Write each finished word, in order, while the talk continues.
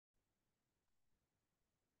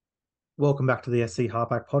Welcome back to the SC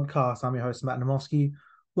Hardback Podcast. I'm your host, Matt Namofsky.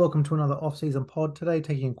 Welcome to another off-season pod. Today,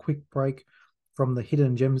 taking a quick break from the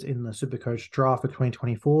hidden gems in the Supercoach draft for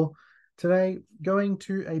 2024. Today, going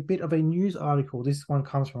to a bit of a news article. This one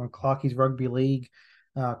comes from Clarkie's Rugby League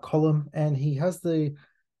column, and he has in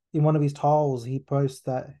one of his tiles, he posts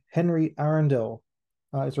that Henry Arundell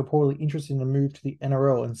is reportedly interested in a move to the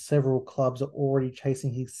NRL, and several clubs are already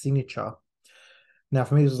chasing his signature. Now,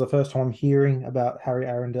 for me, this was the first time hearing about Henry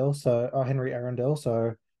Arundell.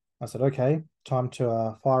 So I said, okay, time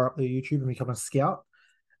to fire up the YouTube and become a scout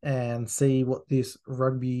and see what this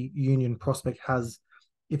rugby union prospect has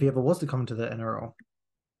if he ever was to come into the NRL.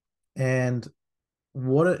 And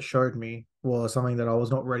what it showed me was something that I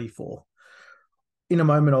was not ready for. In a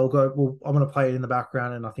moment, I'm going to play it in the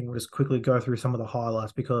background, and I think we'll just quickly go through some of the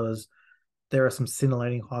highlights because there are some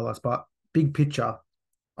scintillating highlights. But big picture,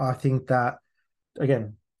 I think that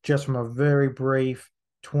again, just from a very brief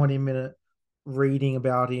 20-minute reading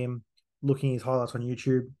about him, looking at his highlights on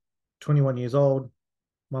YouTube, 21 years old,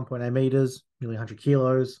 1.8 meters, nearly 100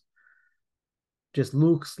 kilos, just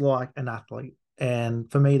looks like an athlete.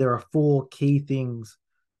 And for me, there are four key things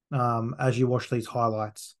as you watch these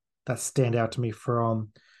highlights that stand out to me from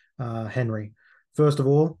Henry. First of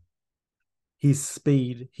all, his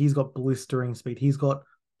speed. He's got blistering speed. He's got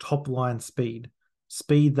top line speed.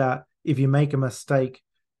 Speed that if you make a mistake,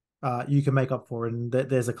 you can make up for it. And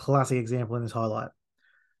there's a classic example in this highlight.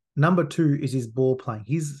 Number two is his ball playing.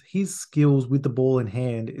 His skills with the ball in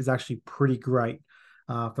hand is actually pretty great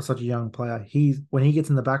for such a young player. When he gets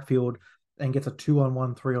in the backfield and gets a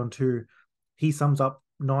 2-on-1, 3-on-2, he sums up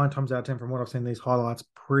 9 times out of 10 from what I've seen in these highlights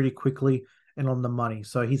pretty quickly and on the money.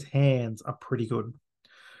 So his hands are pretty good.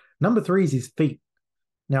 Number three is his feet.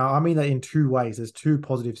 Now, I mean that in two ways. There's two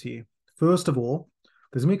positives here. First of all,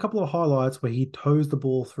 there's going to be a couple of highlights where he toes the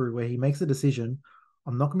ball through, where he makes a decision.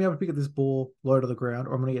 I'm not going to be able to pick up this ball low to the ground,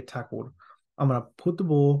 or I'm going to get tackled. I'm going to put the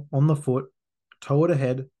ball on the foot, toe it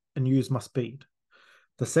ahead, and use my speed.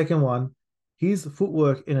 The second one, his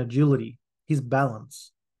footwork and agility, his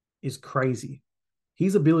balance is crazy.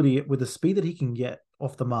 His ability with the speed that he can get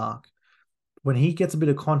off the mark, when he gets a bit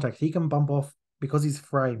of contact, he can bump off, because his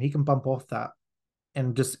frame, he can bump off that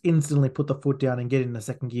and just instantly put the foot down and get in the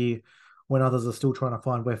second gear when others are still trying to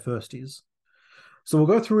find where first is. So we'll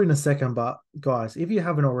go through in a second, but guys, if you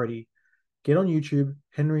haven't already, get on YouTube,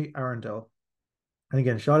 Henry Arundell. And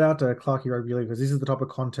again, shout out to Clarkie Rugby League, because this is the type of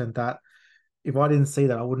content that if I didn't see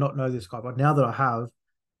that, I would not know this guy. But now that I have,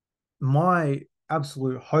 my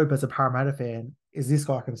absolute hope as a Parramatta fan is this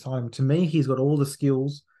guy can sign him. To me, he's got all the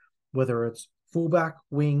skills, whether it's fullback,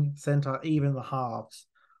 wing, centre, even the halves.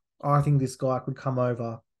 I think this guy could come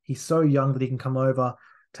over. He's so young that he can come over,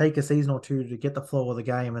 take a season or two to get the flow of the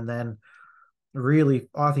game, and then really,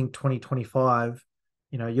 I think 2025,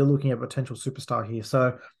 you're looking at a potential superstar here.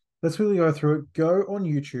 So let's really go through it. Go on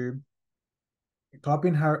YouTube, type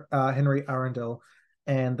in Henry Arundell,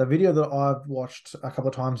 and the video that I've watched a couple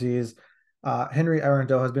of times is Henry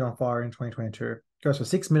Arundell has been on fire in 2022. Goes for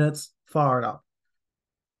 6 minutes, fire it up.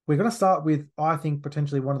 We're going to start with, I think,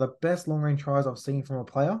 potentially one of the best long-range tries I've seen from a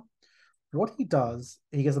player. What he does,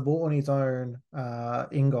 he gets the ball on his own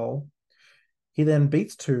in goal. He then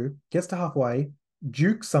beats two, gets to halfway,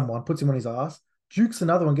 jukes someone, puts him on his ass, jukes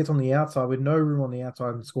another one, gets on the outside with no room on the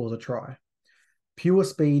outside and scores a try. Pure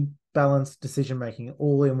speed, balance, decision-making,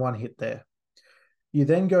 all in one hit there. You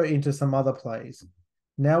then go into some other plays.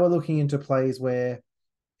 Now we're looking into plays where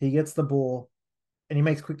he gets the ball and he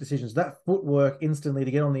makes quick decisions. That footwork instantly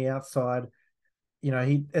to get on the outside,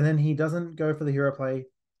 and then he doesn't go for the hero play,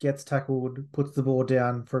 gets tackled, puts the ball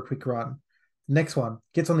down for a quick run. Next one,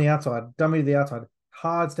 gets on the outside, dummy to the outside,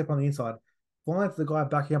 hard step on the inside, finds the guy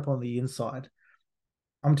backing up on the inside.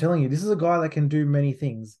 I'm telling you, this is a guy that can do many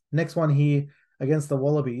things. Next one here against the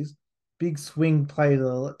Wallabies, big swing play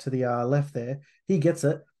to the left there. He gets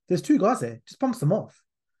it. There's two guys there, just bumps them off.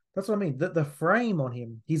 That's what I mean. The frame on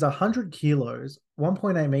him, he's 100 kilos,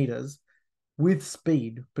 1.8 meters, with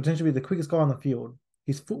speed, potentially the quickest guy on the field.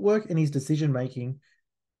 His footwork and his decision-making,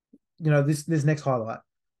 this next highlight.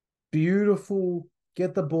 Beautiful,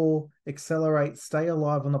 get the ball, accelerate, stay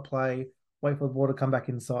alive on the play, wait for the ball to come back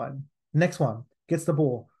inside. Next one, gets the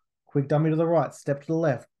ball, quick dummy to the right, step to the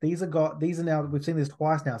left. These are now, we've seen this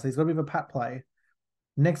twice now, so he's got a bit of a pat play.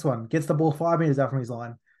 Next one, gets the ball 5 meters out from his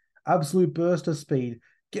line. Absolute burst of speed,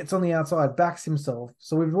 gets on the outside, backs himself.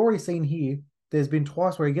 So we've already seen here, there's been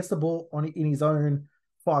twice where he gets the ball in his own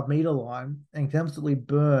 5-meter line and can absolutely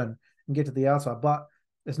burn and get to the outside. But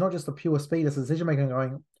it's not just the pure speed, it's the decision-making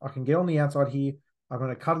going, I can get on the outside here, I'm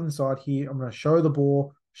going to cut inside here, I'm going to show the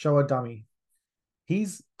ball, show a dummy.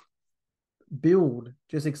 He's build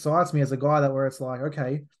just excites me as a guy that where it's like,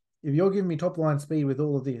 okay, if you're giving me top line speed with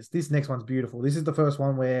all of this next one's beautiful. This is the first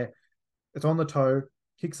one where it's on the toe,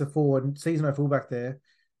 kicks it forward, sees no fullback there,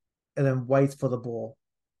 and then waits for the ball.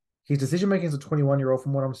 His decision making is a 21-year-old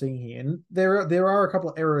from what I'm seeing here. And there are a couple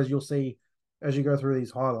of errors you'll see as you go through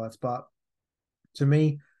these highlights, but to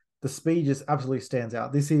me, the speed just absolutely stands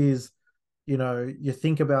out. This is, you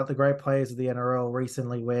think about the great players of the NRL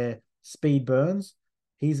recently where speed burns.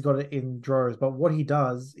 He's got it in droves. But what he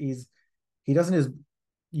does is he doesn't just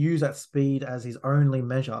use that speed as his only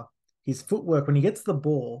measure. His footwork, when he gets the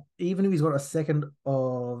ball, even if he's got a second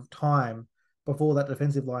of time before that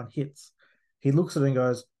defensive line hits, he looks at it and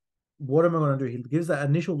goes, what am I going to do? He gives that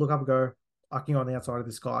initial look up and go, I can go on the outside of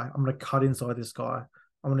this guy. I'm going to cut inside this guy.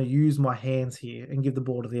 I'm going to use my hands here and give the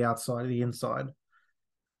ball to the outside, the inside.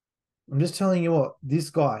 I'm just telling you what,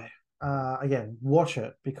 this guy, again, watch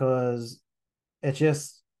it because it's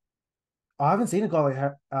just, I haven't seen a guy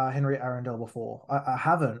like Henry Arundell before. I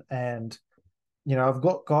haven't. And, I've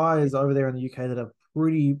got guys over there in the UK that are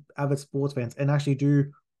pretty avid sports fans and actually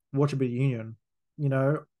do watch a bit of Union.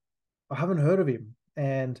 I haven't heard of him.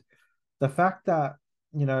 And the fact that,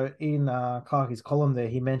 in Clarkie's column there,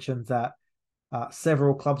 he mentions that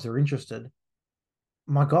several clubs are interested.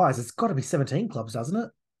 My guys, it's got to be 17 clubs, doesn't it?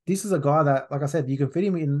 This is a guy that, like I said, you can fit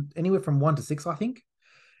him in anywhere from 1 to 6, I think.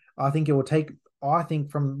 I think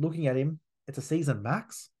from looking at him, it's a season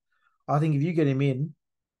max. I think if you get him in,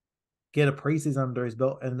 get a preseason under his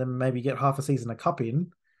belt, and then maybe get half a season a cup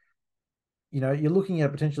in, you're looking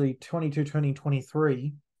at potentially 22, 20,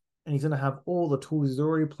 23, and he's going to have all the tools. He's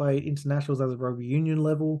already played internationals as a rugby union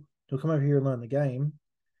level. He'll come over here and learn the game.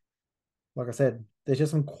 Like I said, there's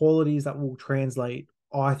just some qualities that will translate.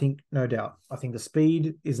 I think, no doubt. I think the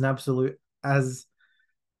speed is an absolute as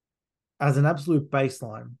an absolute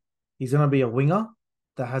baseline. He's going to be a winger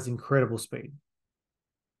that has incredible speed.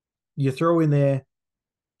 You throw in there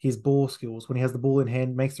his ball skills when he has the ball in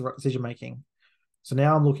hand, makes the right decision making. So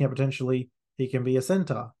now I'm looking at potentially he can be a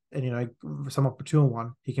centre and, somewhat platoon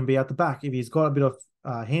one. He can be at the back if he's got a bit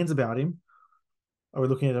of hands about him. Are we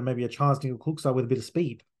looking at maybe a chance Nickel Cookstyle with a bit of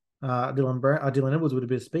speed? Dylan Edwards with a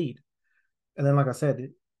bit of speed. And then, like I said,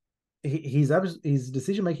 his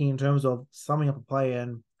decision making in terms of summing up a play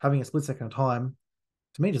and having a split second of time,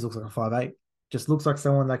 to me, just looks like a 5'8". Just looks like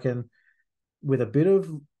someone that can, with a bit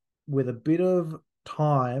of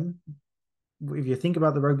time. If you think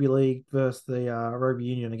about the rugby league versus the rugby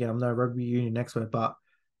union, again, I'm no rugby union expert, but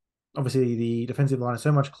obviously the defensive line is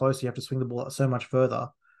so much closer. You have to swing the ball so much further.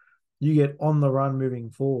 You get on the run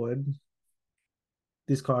moving forward.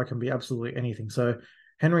 This guy can be absolutely anything. So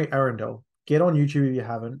Henry Arundell, get on YouTube if you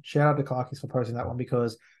haven't. Shout out to Clarkies for posting that one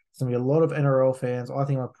because there's going to be a lot of NRL fans. I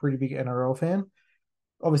think I'm a pretty big NRL fan.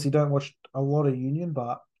 Obviously, don't watch a lot of Union,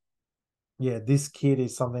 but yeah, this kid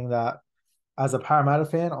is something that, as a Parramatta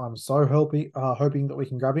fan, I'm so hoping that we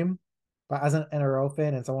can grab him. But as an NRL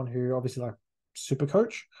fan and someone who obviously like super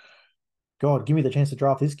coach, God, give me the chance to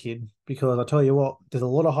draft this kid because I tell you what, there's a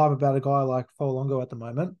lot of hype about a guy like Folongo at the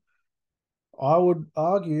moment. I would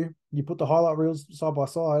argue you put the highlight reels side by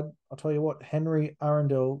side. I'll tell you what, Henry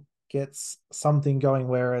Arundell gets something going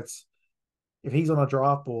where it's if he's on a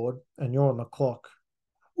draft board and you're on the clock,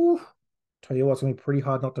 whew, tell you what, it's gonna be pretty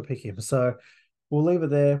hard not to pick him. So we'll leave it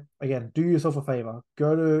there. Again, do yourself a favor.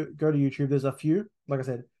 Go to YouTube. There's a few. Like I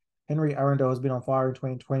said, Henry Arundell has been on fire in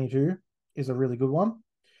 2022. Is a really good one.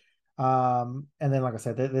 And then, like I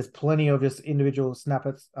said, there's plenty of just individual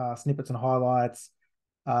snippets and highlights.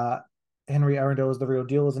 Henry Arundell is the real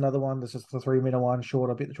deal is another one. There's just the 3 minute one,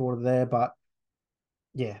 a bit shorter there. But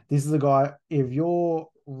yeah, this is a guy. If you're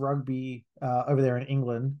rugby over there in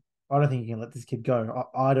England, I don't think you can let this kid go.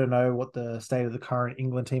 I don't know what the state of the current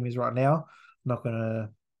England team is right now. I'm not going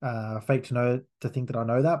to fake to think that I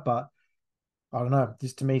know that, but I don't know.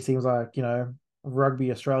 This to me seems like,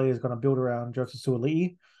 rugby Australia is going to build around Joseph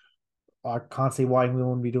Suaalii. I can't see why England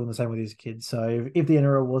wouldn't be doing the same with his kids. So if the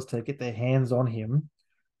NRL was to get their hands on him,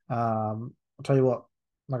 I'll tell you what,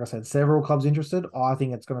 like I said, several clubs interested. I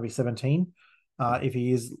think it's going to be 17 if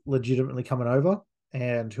he is legitimately coming over.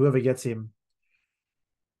 And whoever gets him,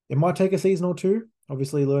 it might take a season or two,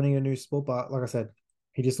 obviously learning a new sport. But like I said,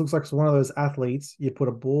 he just looks like one of those athletes. You put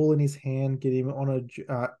a ball in his hand, get him on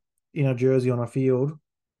in a jersey on a field,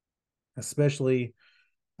 especially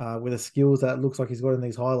with the skills that looks like he's got in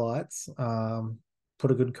these highlights.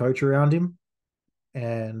 Put a good coach around him,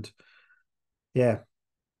 and yeah,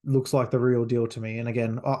 looks like the real deal to me. And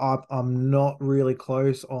again, I'm not really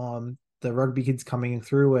close on the rugby kids coming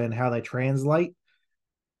through and how they translate.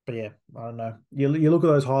 But yeah, I don't know. You look at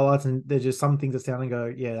those highlights and there's just some things that sound and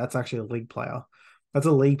go, yeah, that's actually a league player. That's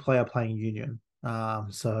a league player playing union.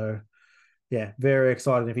 So yeah, very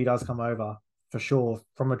excited if he does come over for sure.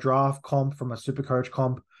 From a draft comp, from a super coach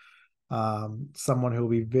comp, someone who will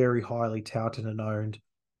be very highly touted and owned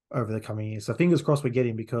over the coming years. So fingers crossed we get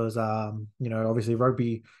him because obviously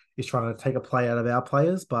rugby is trying to take a play out of our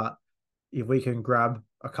players, but if we can grab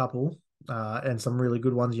a couple and some really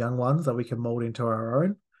good ones, young ones that we can mold into our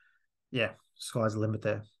own, yeah, sky's the limit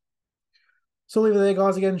there. So leave it there,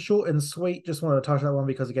 guys. Again, short and sweet. Just wanted to touch that one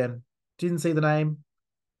because again, didn't see the name.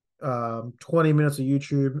 20 minutes of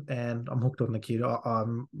YouTube, and I'm hooked on the kid.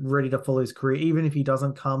 I'm ready to follow his career, even if he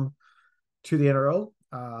doesn't come to the NRL.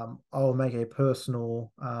 I'll make a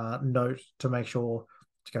personal note to make sure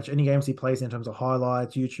to catch any games he plays in terms of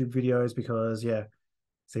highlights, YouTube videos, because yeah,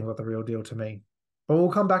 seems like the real deal to me. But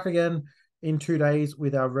we'll come back again in 2 days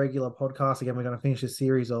with our regular podcast. Again, we're going to finish this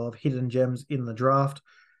series of hidden gems in the draft.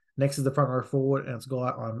 Next is the front row forward, and it's a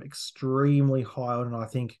guy I'm extremely high on, and I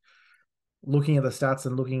think looking at the stats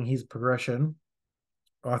and looking at his progression,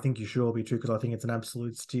 I think you should all be too, because I think it's an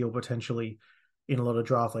absolute steal potentially in a lot of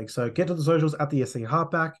draft leagues. So get to the socials at the SC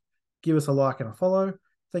Halfback. Give us a like and a follow.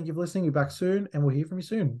 Thank you for listening. We'll be back soon, and we'll hear from you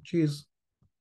soon. Cheers.